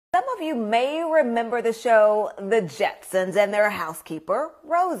Some of you may remember the show The Jetsons and their housekeeper,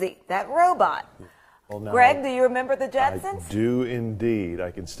 Rosie, that robot. Well, now, Greg, do you remember The Jetsons? I do indeed.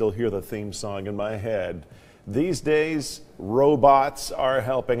 I can still hear the theme song in my head. These days, robots are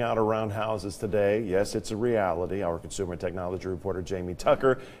helping out around houses today. Yes, it's a reality. Our consumer technology reporter, Jamie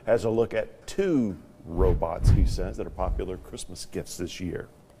Tucker, has a look at 2 robots, he says, that are popular Christmas gifts this year.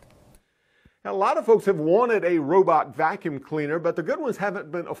 Now, a lot of folks have wanted a robot vacuum cleaner, but the good ones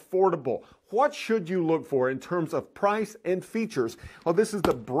haven't been affordable. What should you look for in terms of price and features? Well, this is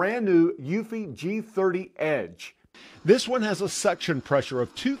the brand new Eufy G30 Edge. This one has a suction pressure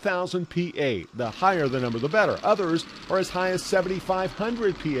of 2,000 PA. The higher the number, the better. Others are as high as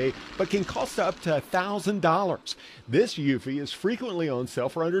 7,500 PA, but can cost up to $1,000. This Eufy is frequently on sale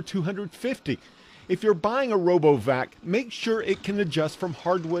for under $250. If you're buying a RoboVac, make sure it can adjust from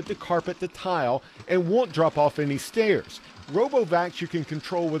hardwood to carpet to tile and won't drop off any stairs. RoboVacs you can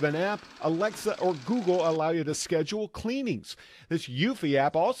control with an app. Alexa or Google allow you to schedule cleanings. This Eufy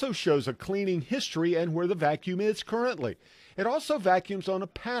app also shows a cleaning history and where the vacuum is currently. It also vacuums on a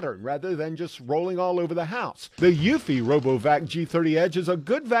pattern rather than just rolling all over the house. The Eufy RoboVac G30 Edge is a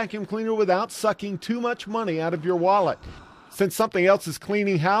good vacuum cleaner without sucking too much money out of your wallet. Since something else is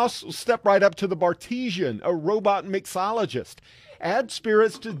cleaning house, step right up to the Bartesian, a robot mixologist. Add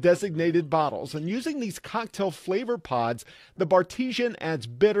spirits to designated bottles, and using these cocktail flavor pods, the Bartesian adds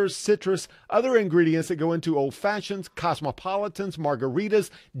bitters, citrus, other ingredients that go into old fashions, cosmopolitans, margaritas,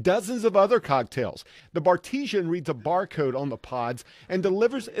 dozens of other cocktails. The Bartesian reads a barcode on the pods and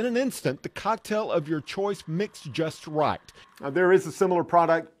delivers in an instant the cocktail of your choice mixed just right. Now, there is a similar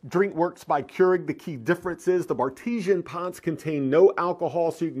product, DrinkWorks by Keurig. The key difference is the Bartesian pods contain no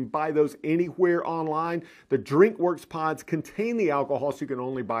alcohol, so you can buy those anywhere online. The DrinkWorks pods contain the alcohol, so you can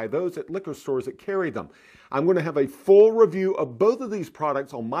only buy those at liquor stores that carry them. I'm going to have a full review of both of these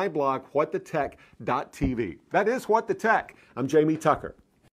products on my blog, whatthetech.tv. That is What the Tech. I'm Jamie Tucker.